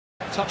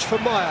Touch for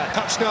Meyer,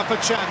 touch now for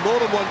Chan, more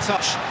than one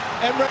touch.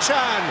 Emre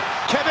Can,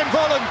 Kevin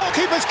Volland,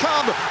 goalkeeper's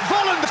come,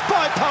 Volland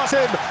bypass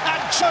him,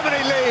 and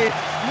Germany lead,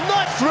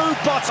 knife through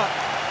butter.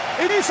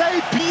 It is a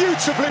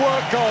beautifully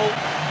worked goal,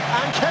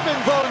 and Kevin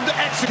Volland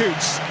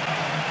executes.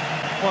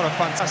 What a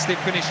fantastic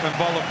finish from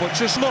Volland, but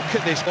just look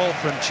at this ball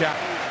from Chan.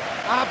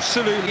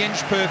 Absolutely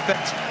inch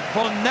perfect.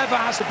 Volland never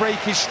has to break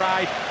his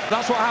stride.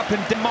 That's what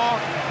happened.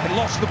 Denmark, they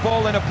lost the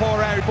ball in a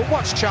poor area, but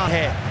watch Chan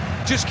here.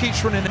 Just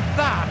keeps running, and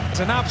that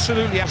is an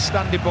absolutely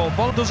outstanding ball.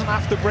 Volland doesn't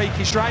have to break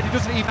his stride, he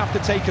doesn't even have to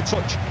take a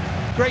touch.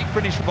 Great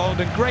finish for Volland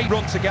and great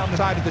run to get on the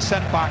side of the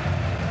centre-back.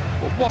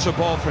 But what a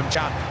ball from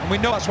Chan, and we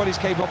know that's what he's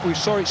capable of. We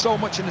saw it so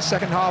much in the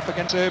second half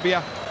against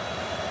Serbia.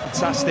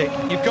 Fantastic.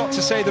 You've got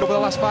to say that over the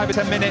last 5 or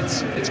 10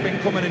 minutes, it's been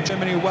coming, and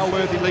Germany a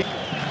well-worthy lead.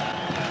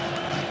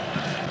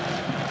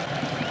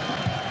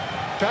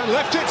 Chan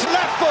left it to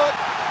left foot,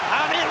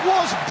 and it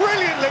was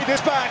brilliantly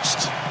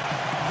dispatched.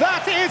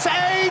 That is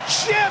a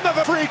gem of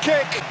a free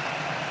kick.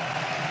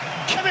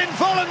 Kevin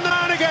Volland the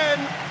man again,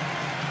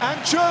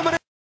 and Germany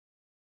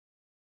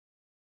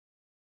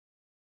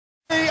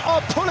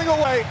are pulling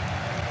away.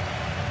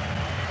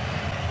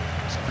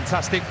 It's a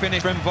fantastic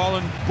finish from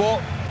Volland,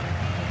 but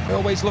we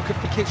always look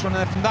at the kicks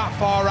running from that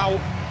far out.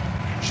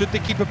 Should the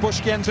keeper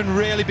Bushkensen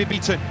really be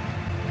beaten?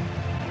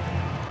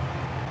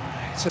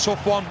 It's a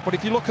tough one, but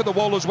if you look at the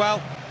wall as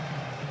well,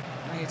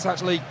 it's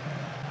actually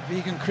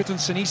Vegan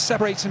Christensen. He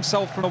separates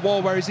himself from the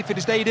wall, whereas if it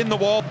had stayed in the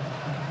wall,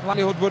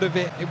 likelihood would have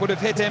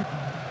hit him,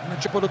 and the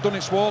chip would have done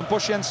its wall.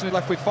 Bushkensen is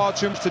left with far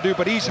too much to do,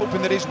 but he's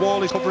hoping that his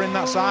wall is covering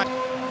that side.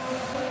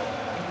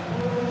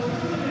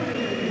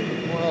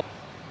 Well,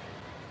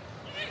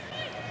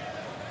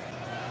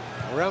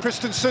 around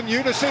Christensen,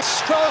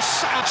 Unisys,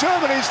 cross, and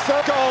Germany's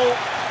third goal.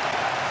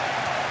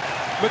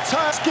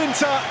 Matthias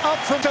Ginter up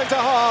from centre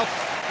half,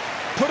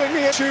 putting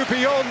the issue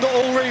beyond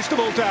all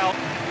reasonable doubt.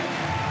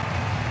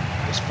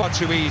 It's far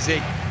too easy.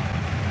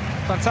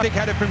 Fantastic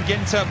header from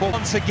Ginter, but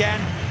once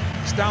again,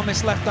 it's down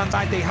this left-hand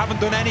side. They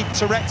haven't done anything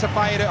to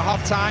rectify it at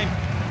half-time.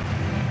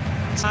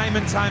 Time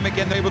and time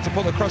again, they're able to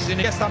put the crosses in.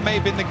 Yes, that may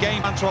have been the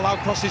game plan to allow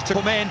crosses to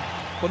come in,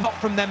 but not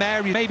from them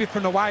areas, maybe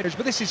from the wide areas.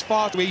 But this is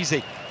far too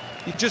easy.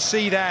 You just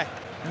see there,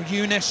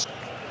 Eunice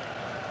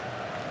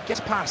gets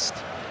past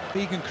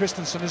Vegan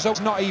Christensen as though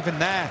it's not even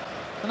there,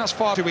 and that's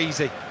far too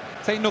easy.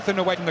 Take nothing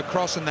away from the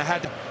cross and the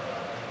header.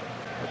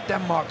 But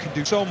Denmark can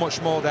do so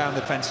much more down the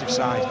defensive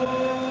side.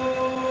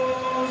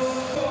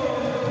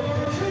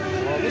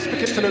 Well, this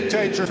begins to look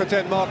dangerous for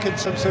Denmark in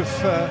terms of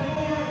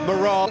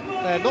morale.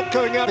 They're not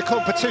going out of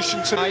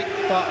competition tonight,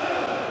 but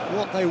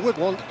what they would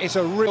want is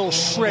a real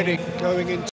shredding going into